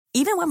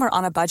Even when we're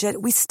on a budget,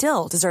 we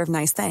still deserve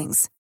nice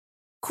things.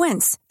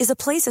 Quince is a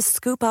place to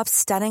scoop up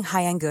stunning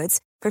high-end goods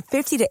for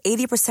 50 to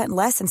 80%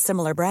 less than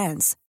similar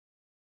brands.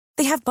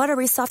 They have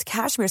buttery soft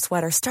cashmere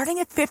sweaters starting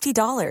at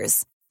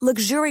 $50,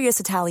 luxurious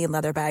Italian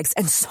leather bags,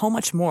 and so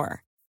much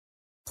more.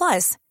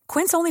 Plus,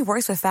 Quince only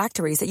works with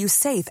factories that use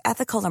safe,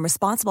 ethical, and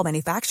responsible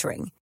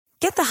manufacturing.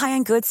 Get the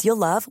high-end goods you'll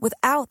love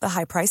without the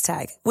high price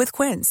tag with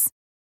Quince.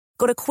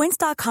 Go to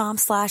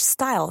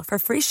quince.com/style for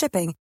free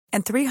shipping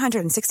and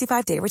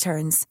 365-day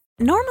returns.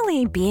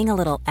 Normally, being a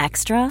little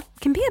extra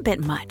can be a bit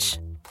much,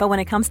 but when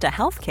it comes to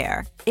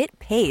healthcare, it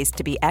pays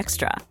to be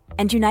extra.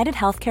 And United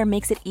Healthcare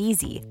makes it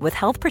easy with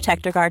Health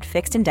Protector Guard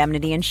fixed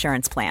indemnity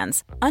insurance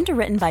plans.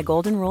 Underwritten by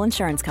Golden Rule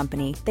Insurance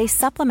Company, they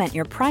supplement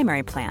your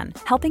primary plan,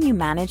 helping you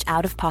manage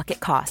out-of-pocket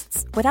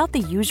costs without the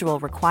usual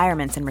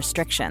requirements and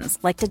restrictions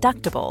like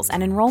deductibles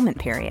and enrollment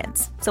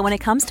periods. So when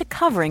it comes to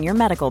covering your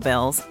medical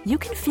bills, you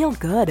can feel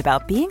good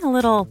about being a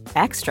little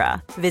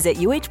extra. Visit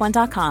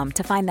uh1.com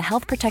to find the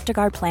Health Protector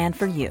Guard plan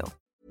for you.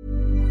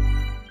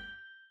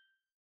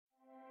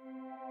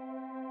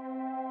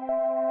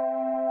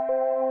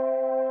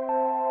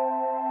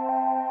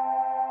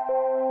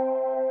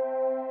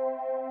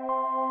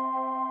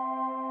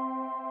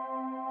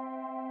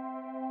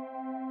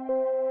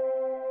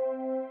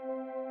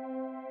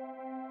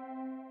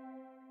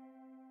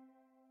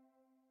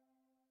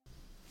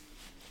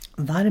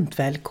 Varmt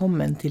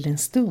välkommen till en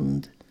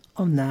stund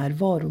av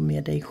närvaro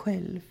med dig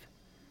själv.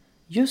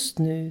 Just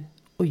nu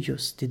och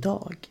just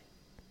idag.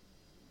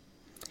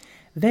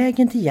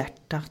 Vägen till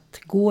hjärtat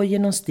går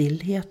genom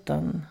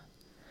stillheten.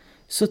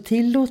 Så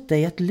tillåt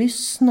dig att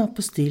lyssna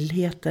på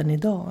stillheten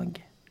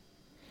idag.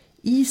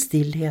 I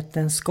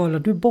stillheten skalar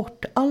du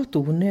bort allt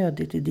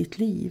onödigt i ditt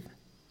liv.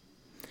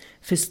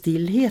 För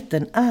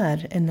stillheten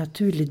är en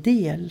naturlig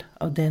del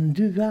av den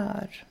du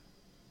är.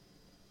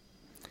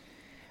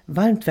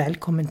 Varmt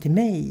välkommen till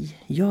mig.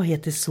 Jag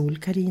heter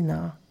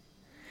Sol-Carina.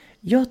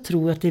 Jag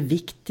tror att det är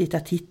viktigt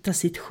att hitta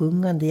sitt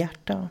sjungande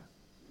hjärta.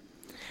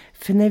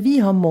 För när vi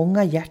har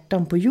många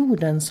hjärtan på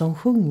jorden som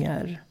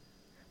sjunger,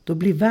 då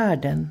blir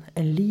världen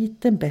en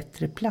liten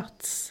bättre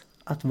plats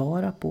att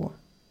vara på.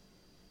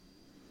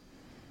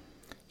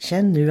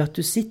 Känn nu att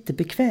du sitter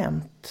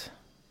bekvämt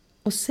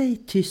och säg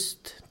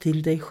tyst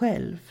till dig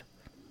själv.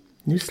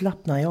 Nu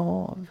slappnar jag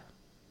av.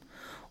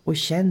 Och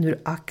känn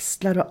hur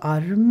axlar och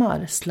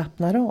armar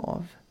slappnar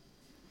av.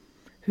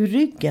 Hur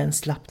ryggen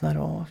slappnar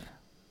av.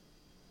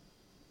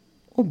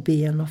 Och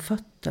ben och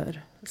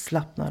fötter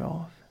slappnar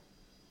av.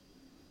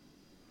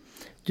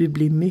 Du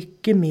blir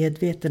mycket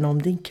medveten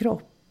om din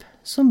kropp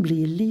som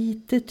blir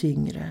lite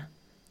tyngre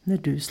när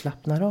du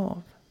slappnar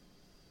av.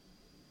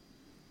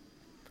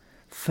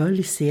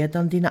 Följ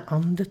sedan dina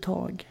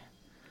andetag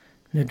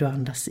när du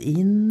andas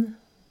in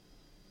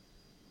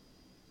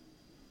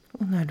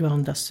och när du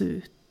andas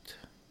ut.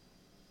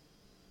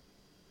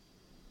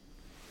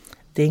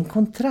 Det är en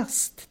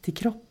kontrast till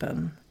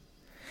kroppen.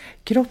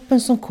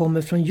 Kroppen som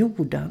kommer från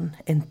jorden,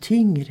 en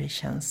tyngre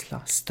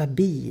känsla,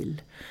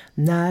 stabil,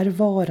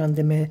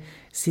 närvarande med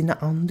sina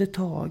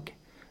andetag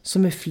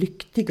som är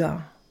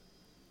flyktiga.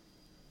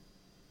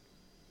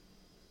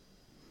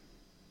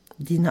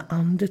 Dina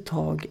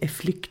andetag är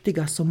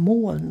flyktiga som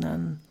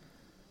molnen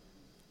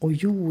och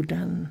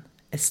jorden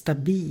är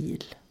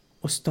stabil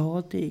och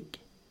stadig.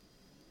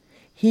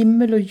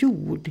 Himmel och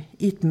jord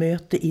i ett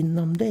möte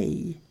inom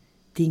dig,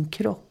 din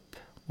kropp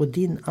och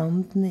din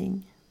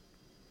andning.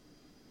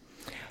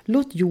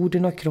 Låt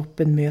jorden och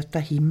kroppen möta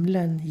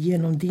himlen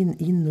genom din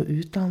in- och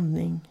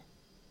utandning.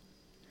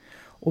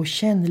 Och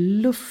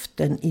känn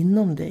luften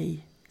inom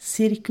dig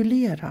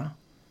cirkulera,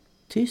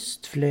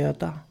 tyst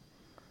flöda,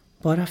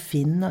 bara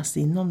finnas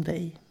inom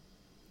dig.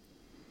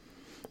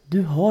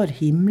 Du har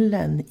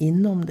himlen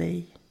inom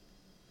dig.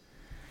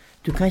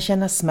 Du kan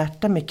känna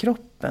smärta med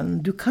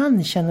kroppen, du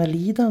kan känna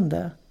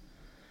lidande.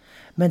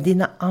 Men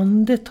dina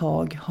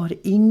andetag har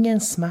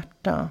ingen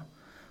smärta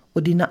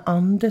och dina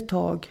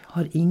andetag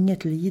har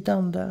inget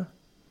lidande.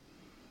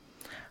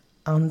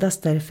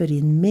 Andas därför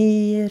in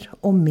mer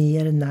och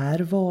mer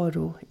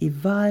närvaro i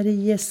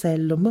varje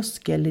cell och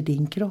muskel i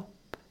din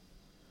kropp.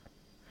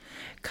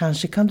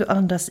 Kanske kan du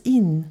andas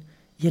in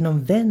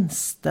genom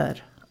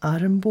vänster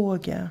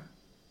armbåge.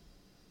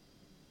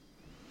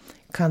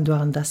 Kan du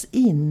andas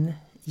in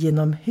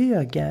genom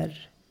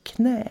höger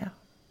knä.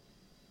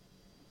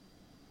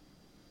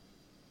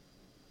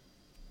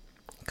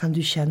 Kan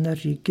du känna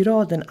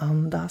ryggraden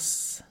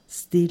andas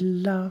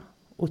stilla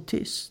och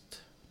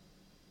tyst.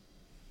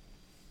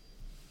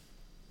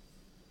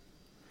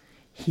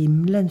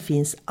 Himlen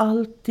finns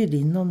alltid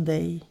inom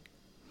dig.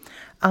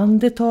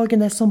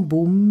 Andetagen är som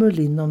bomull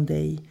inom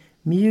dig,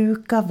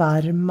 mjuka,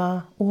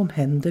 varma och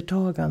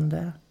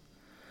omhändertagande.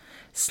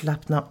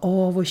 Slappna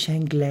av och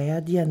känn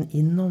glädjen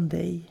inom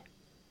dig.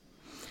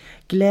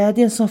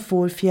 Glädjen som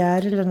får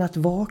fjärilen att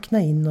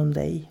vakna inom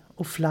dig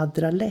och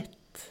fladdra lätt.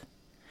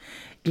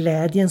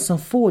 Glädjen som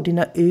får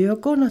dina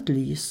ögon att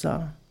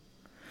lysa.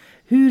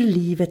 Hur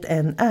livet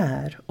än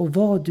är och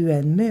vad du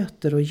än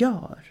möter och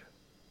gör.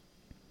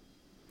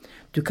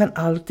 Du kan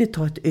alltid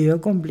ta ett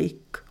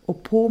ögonblick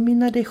och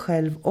påminna dig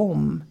själv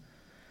om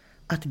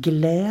att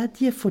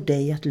glädje får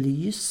dig att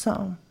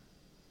lysa.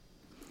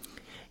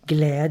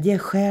 Glädje är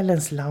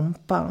själens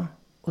lampa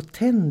och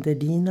tänder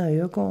dina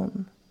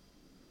ögon.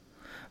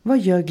 Vad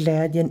gör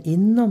glädjen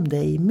inom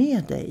dig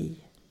med dig?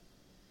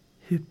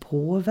 Hur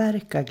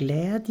påverkar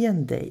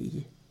glädjen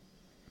dig?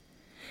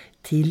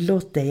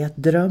 Tillåt dig att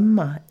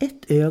drömma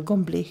ett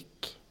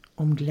ögonblick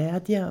om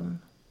glädjen.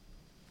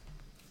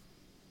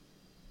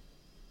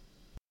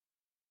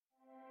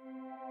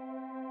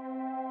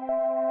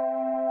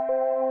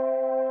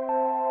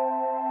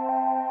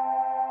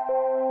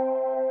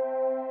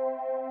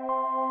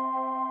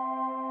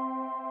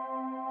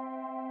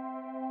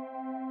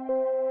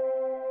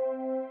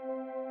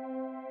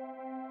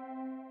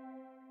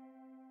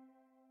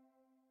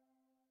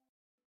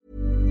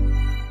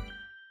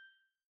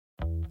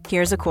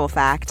 Here's a cool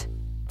fact.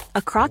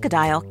 A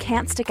crocodile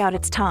can't stick out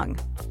its tongue.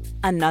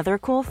 Another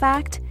cool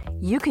fact,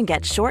 you can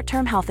get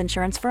short-term health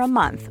insurance for a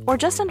month or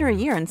just under a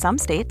year in some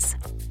states.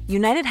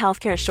 United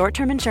Healthcare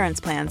short-term insurance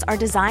plans are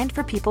designed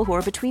for people who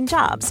are between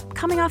jobs,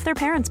 coming off their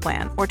parents'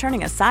 plan, or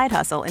turning a side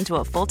hustle into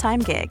a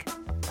full-time gig.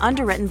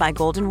 Underwritten by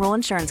Golden Rule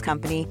Insurance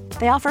Company,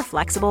 they offer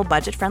flexible,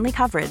 budget-friendly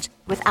coverage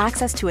with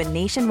access to a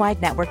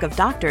nationwide network of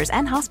doctors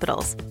and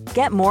hospitals.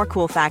 Get more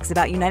cool facts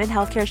about United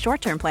Healthcare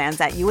short-term plans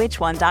at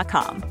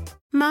uh1.com.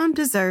 Mom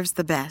deserves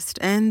the best,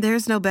 and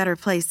there's no better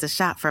place to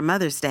shop for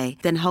Mother's Day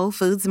than Whole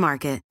Foods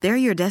Market. They're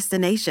your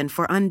destination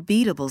for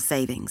unbeatable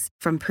savings,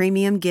 from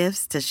premium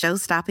gifts to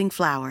show-stopping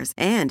flowers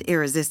and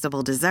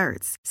irresistible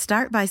desserts.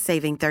 Start by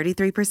saving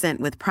 33%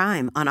 with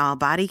Prime on all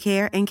body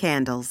care and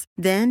candles.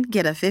 Then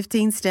get a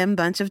 15-stem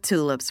bunch of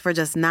tulips for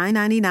just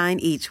 $9.99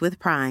 each with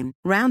Prime.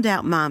 Round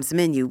out Mom's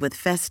menu with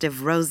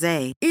festive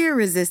rosé,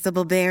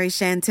 irresistible berry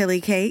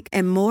chantilly cake,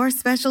 and more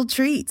special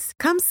treats.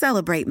 Come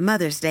celebrate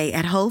Mother's Day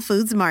at Whole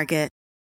Foods Market.